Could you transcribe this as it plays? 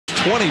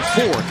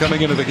24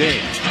 coming into the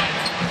game.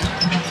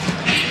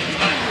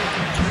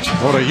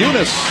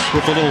 Motiejunas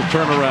with a little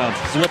turnaround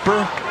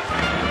flipper.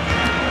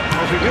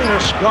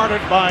 Motiejunas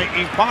guarded by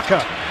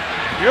Ibaka.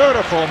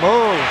 Beautiful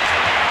move.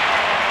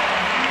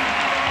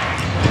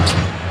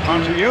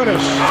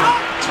 Motiejunas.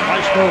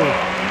 Nice move.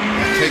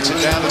 Takes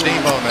it down to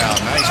Demo now.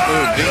 Nice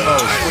move. Demo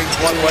swings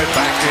one way,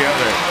 back the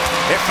other.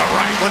 If the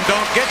right one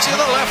don't get you,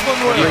 the left one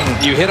will.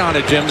 You hit on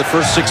it, Jim, the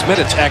first 6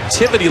 minutes.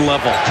 Activity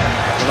level. I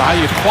don't know how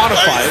you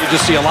quantify it. You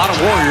just see a lot of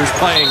Warriors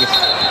playing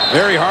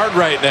very hard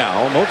right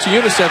now.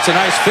 Motiejunas, that's a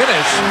nice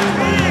finish.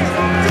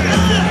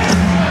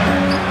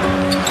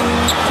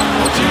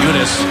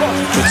 Motiejunas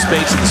with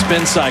space in the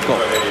spin cycle.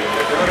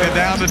 And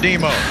down to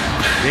Demo.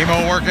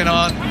 Demo working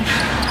on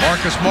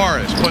Marcus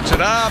Morris. Puts it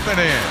up and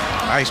in.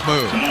 Nice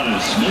move.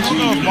 I don't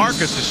know if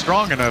Marcus is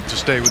strong enough to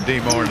stay with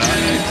Demo or not.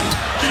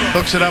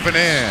 Hooks it up and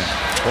in.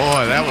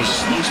 Boy, that was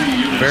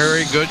a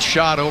very good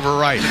shot over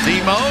right.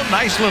 Demo,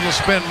 nice little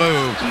spin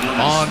move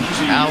on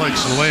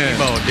Alex Lynn.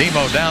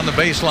 Demo down the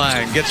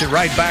baseline, gets it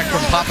right back from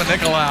Papa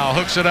Nicolau,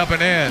 hooks it up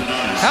and in.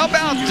 How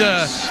about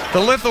the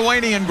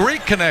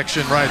Lithuanian-Greek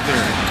connection right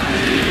there?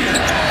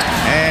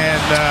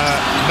 And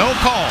no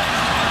call.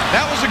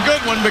 That was a good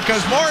one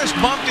because Morris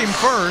bumped him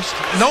first.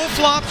 No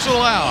flops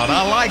allowed.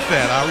 I like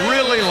that. I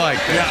really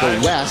like that. The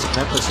West,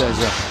 Memphis has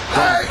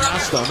gone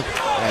past them.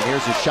 And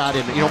here's a shot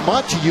in. You know,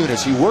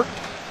 Motiejunas, he worked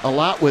a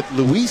lot with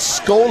Luis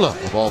Scola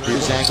of all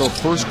his ankle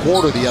first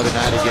quarter the other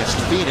night against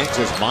Phoenix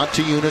as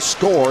Motiejunas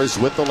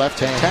scores with the left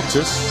hand.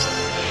 Texas.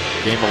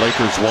 Game the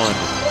Lakers won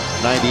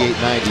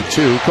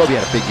 98-92. Kobe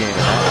had a big game in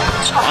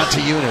that.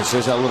 Motiejunas,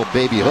 there's that little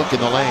baby hook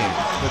in the lane.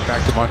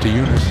 Back to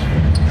Motiejunas.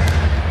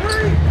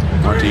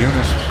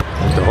 Motiejunas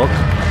with the hook.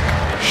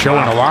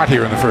 Showing a lot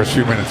here in the first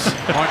few minutes.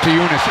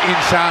 Motiejunas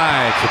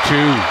inside for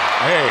two.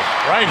 Hey,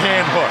 right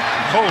hand hook.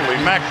 Holy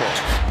mackerel.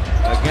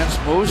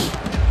 Against Moose.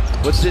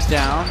 Puts it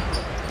down.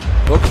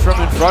 Hooks from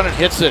in front and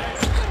hits it.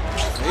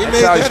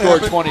 That's how he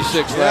scored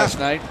 26 last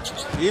night.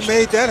 He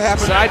made that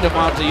happen. Side to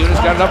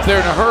Motiejunas. Got it up there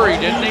in a hurry,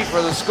 didn't he,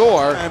 for the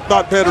score? And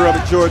thought better of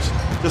it, George.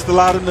 Just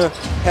allowed him to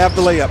have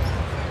the layup.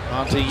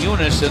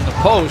 Motiejunas in the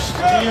post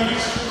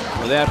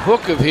with that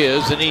hook of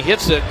his, and he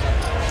hits it.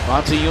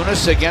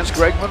 Motiejunas against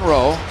Greg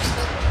Monroe.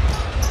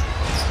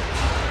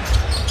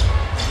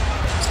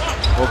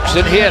 Hooks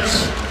and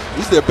hits.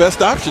 He's their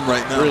best option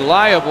right now.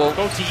 Reliable.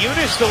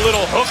 Motiejunas, the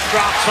little hook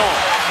drops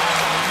home.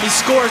 He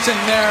scores in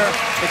there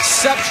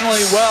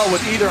exceptionally well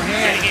with either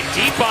hand. Getting it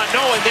deep on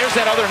Noah, and there's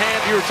that other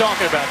hand you were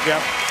talking about,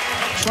 Jeff.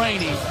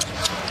 Training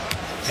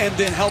and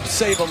then help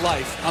save a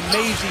life.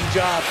 Amazing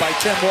job by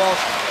Tim Walsh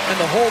and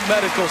the whole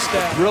medical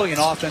staff. Brilliant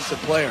offensive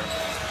player.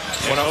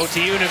 And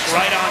Motiejunas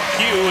right on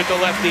cue with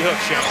the lefty hook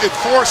shot. It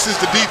forces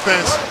the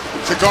defense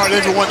to guard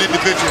everyone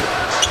individually.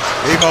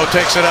 Demo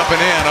takes it up and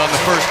in on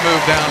the first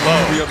move down low.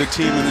 Every other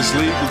team in this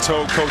league, we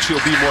told Coach he'll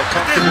be more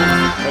comfortable.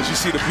 As you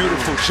see the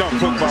beautiful jump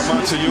hook by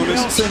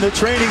Motiejunas. And the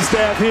training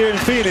staff here in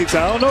Phoenix.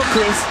 I don't know,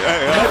 Chris.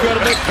 Might be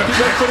able to be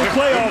ready for the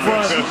playoff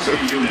run.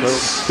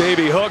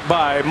 Baby hook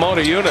by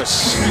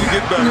Motiejunas. You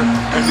get better.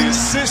 And the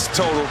assist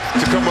total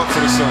to come up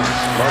for the Suns.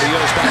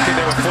 Motiejunas back in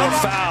there with 4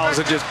 fouls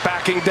and just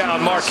backing down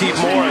Marquise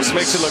Morris.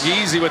 Makes it look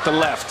easy with the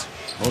left.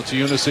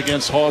 Motiejunas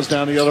against Hawes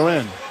down the other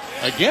end.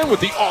 Again with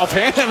the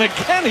offhand, and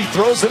again he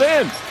throws it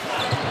in.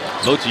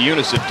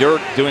 Motiejunas of Dirk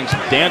doing some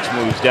dance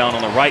moves down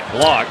on the right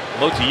block.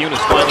 Motiejunas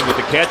finally with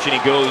the catch, and he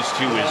goes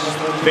to his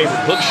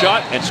favorite hook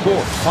shot and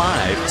scores.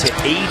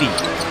 5-80.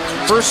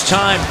 First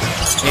time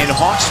in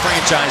Hawks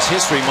franchise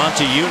history,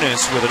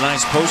 Motiejunas with a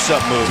nice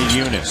post-up move.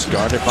 Motiejunas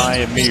guarded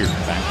by Amir,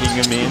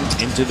 backing him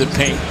into the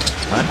paint.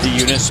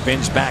 Motiejunas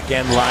spins back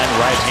end line,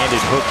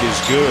 right-handed hook is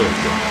good.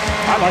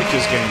 I like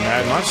his game,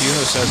 man.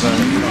 Motiejunas has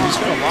he's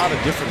got a lot of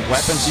different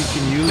weapons he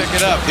can use. Pick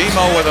it up.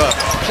 Demo with a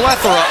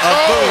plethora of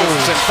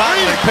moves and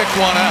finally picked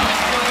one out.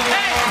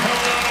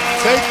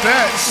 Take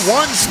that.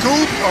 One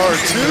scoop or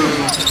two.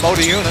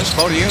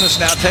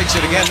 Motiejunas now takes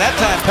it again. That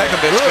time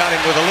Pekovic got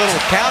him with a little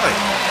counting.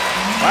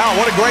 Wow,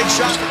 what a great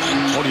shot.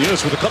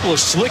 Motiejunas with a couple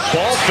of slick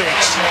ball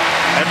fakes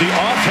and the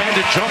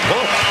offhanded jump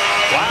hook.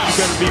 Wow. You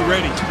better be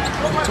ready.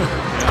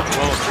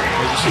 Well,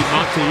 as you see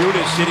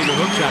Motiejunas hitting the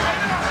hook shot.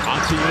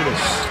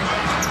 Motiejunas.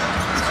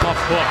 Tough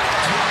hook.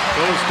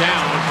 Goes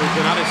down for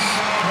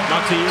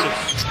Motiejunas.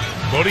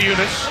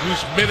 Motiejunas,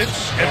 whose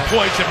minutes and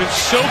points have been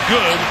so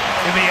good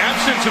in the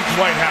absence of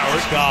Dwight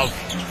Howard. Schaub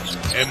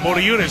and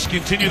Motiejunas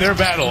continue their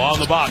battle on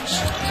the box.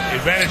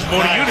 Advantage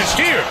Motiejunas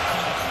here.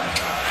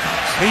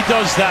 He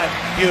does that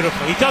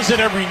beautifully. He does it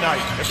every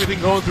night.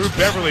 Everything going through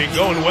Beverly and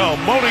going well.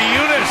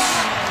 Motiejunas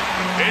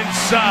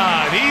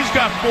inside. He's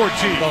got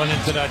 14. Going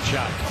into that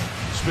shot.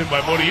 Spin by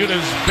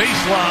Motiejunas,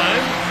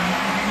 baseline.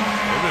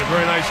 It's been a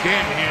very nice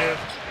game here.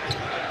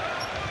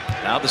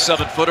 Now the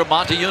 7-footer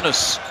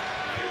Motiejunas.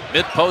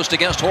 Mid-post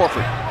against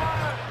Horford.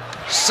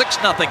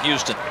 6-0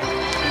 Houston.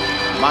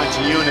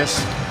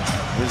 Motiejunas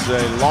is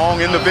a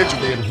long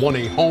individual. They had won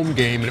a home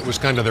game, and it was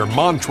kind of their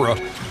mantra,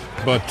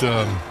 but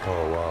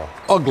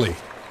ugly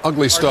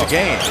Ugly stuff.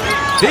 Game.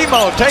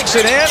 Demo takes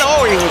it in.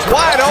 Oh, he was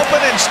wide open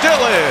and still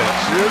is.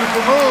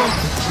 Beautiful move.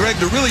 Greg,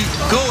 to really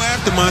go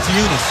after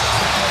Motiejunas.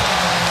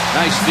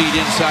 Nice feed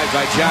inside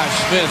by Josh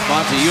Smith.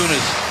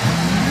 Motiejunas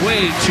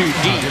way too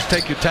deep. Just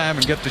take your time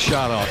and get the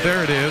shot off.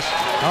 There it is.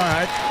 All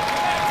right.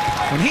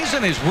 When he's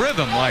in his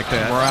rhythm like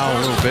that, morale a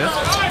little bit.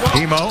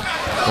 Demo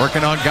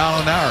working on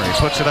Gallinari. He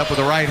puts it up with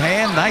the right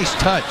hand. Nice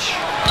touch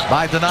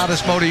by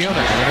Donatas Motiejunas.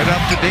 Giving it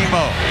up to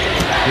Demo.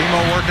 Demo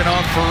working on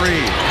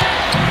Fareed.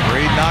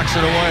 Fareed knocks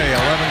it away.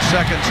 11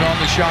 seconds on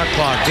the shot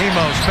clock.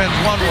 Demo spins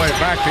one way,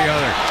 back the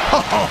other.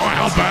 Oh,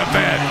 how about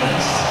that?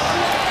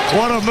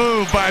 What a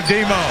move by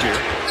Demo.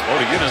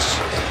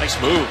 Motiejunas, nice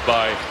move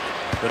by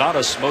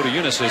Donatas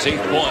Motiejunas, his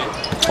 8th point.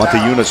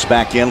 Motiejunas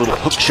back in, little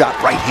hook shot,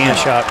 right hand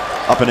shot,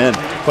 up and in.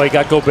 But he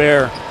got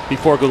Gobert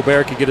before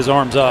Gobert could get his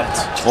arms up.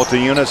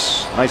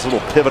 Motiejunas, nice little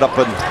pivot up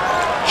and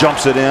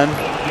jumps it in.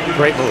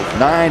 Great move.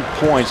 9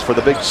 points for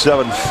the big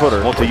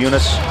 7-footer.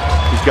 Motiejunas,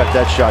 he's got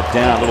that shot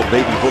down, little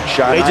baby hook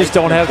shot. They just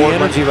don't have the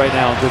energy right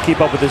now to keep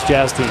up with this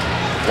Jazz team.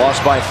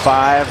 Lost by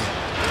 5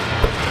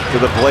 to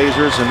the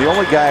Blazers, and the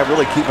only guy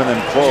really keeping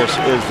them close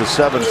is the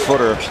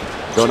 7-footer.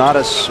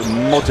 Donatas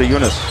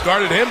Motiejunas.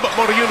 Guarded him, but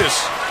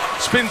Motiejunas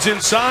spins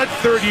inside.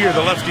 3rd year, the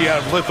lefty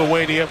out of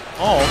Lithuania.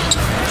 Oh,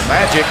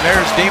 Magic.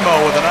 There's Demo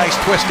with a nice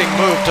twisting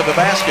move to the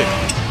basket.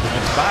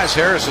 And Tobias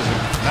Harris is a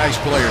nice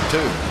player,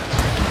 too.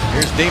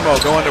 Here's Demo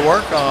going to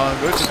work on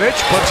Vucevic.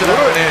 Puts it up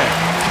and in.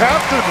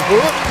 Captain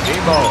Hook.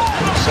 Demo,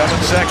 7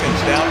 seconds,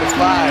 down to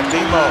 5.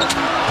 Demo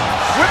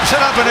whips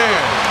it up and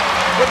in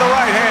with the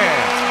right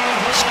hand.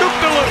 Scoop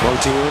the loop.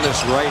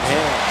 Motiejunas right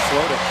hand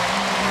floating.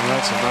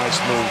 That's a nice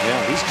move.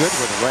 Yeah, he's good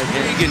with the right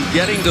hand. Regan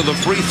getting to the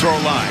free throw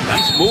line.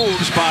 Nice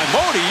moves by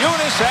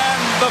Motiejunas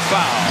and the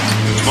foul.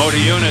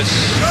 Motiejunas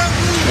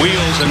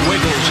wheels and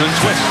wiggles and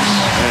twists.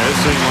 Yeah, it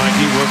seemed like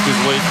he worked his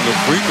way from the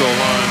free throw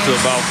line to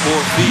about 4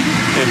 feet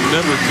and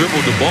never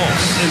dribbled the ball.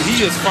 And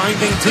he is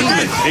finding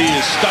teammates. He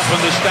is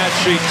stuffing the stat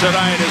sheet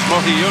tonight as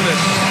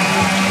Motiejunas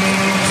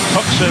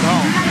hooks it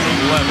home.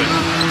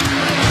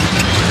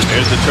 11.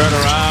 Here's the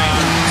turnaround.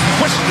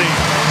 Twisting.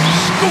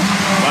 Scoop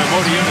by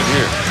Motiejunas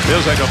here.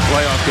 Feels like a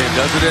playoff game,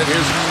 doesn't it?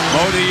 Here's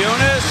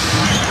Motiejunas.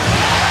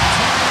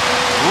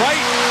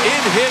 Right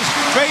in his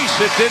face.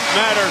 It didn't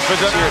matter for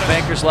the here at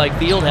Bankers Life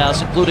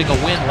Fieldhouse, including a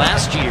win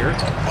last year.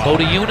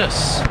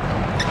 Motiejunas.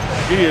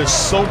 He is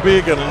so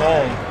big and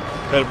long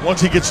that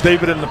once he gets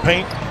David in the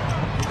paint,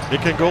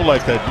 it can go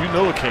like that. You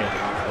know it can.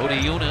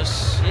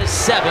 Motiejunas is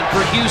 7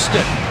 for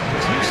Houston.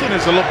 Houston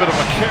is a little bit of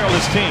a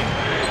careless team.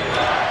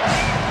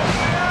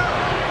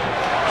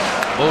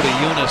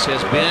 Motiejunas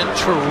has been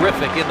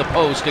terrific in the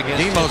post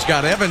against Demo's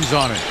got Evans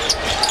on it.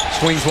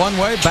 Swings one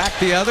way, back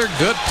the other.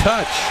 Good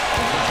touch.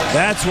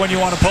 That's when you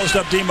want to post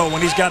up Demo, when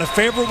he's got a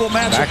favorable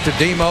matchup. Back to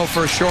Demo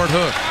for a short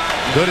hook.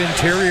 Good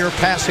interior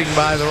passing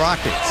by the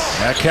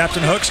Rockets.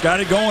 Captain Hook's got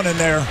it going in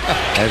there.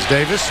 As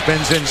Davis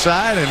spins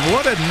inside, and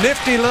what a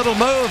nifty little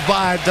move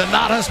by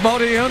Donatas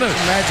Motiejunas.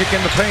 Magic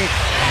in the paint.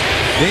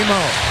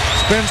 Demo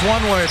spins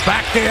one way,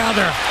 back the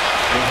other.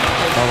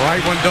 The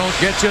right one don't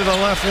get you, the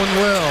left one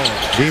will.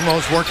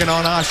 Demo's working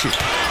on Asik.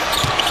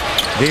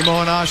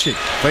 Demo and Asik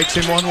fakes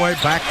him one way,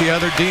 back the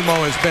other. Demo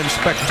has been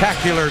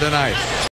spectacular tonight.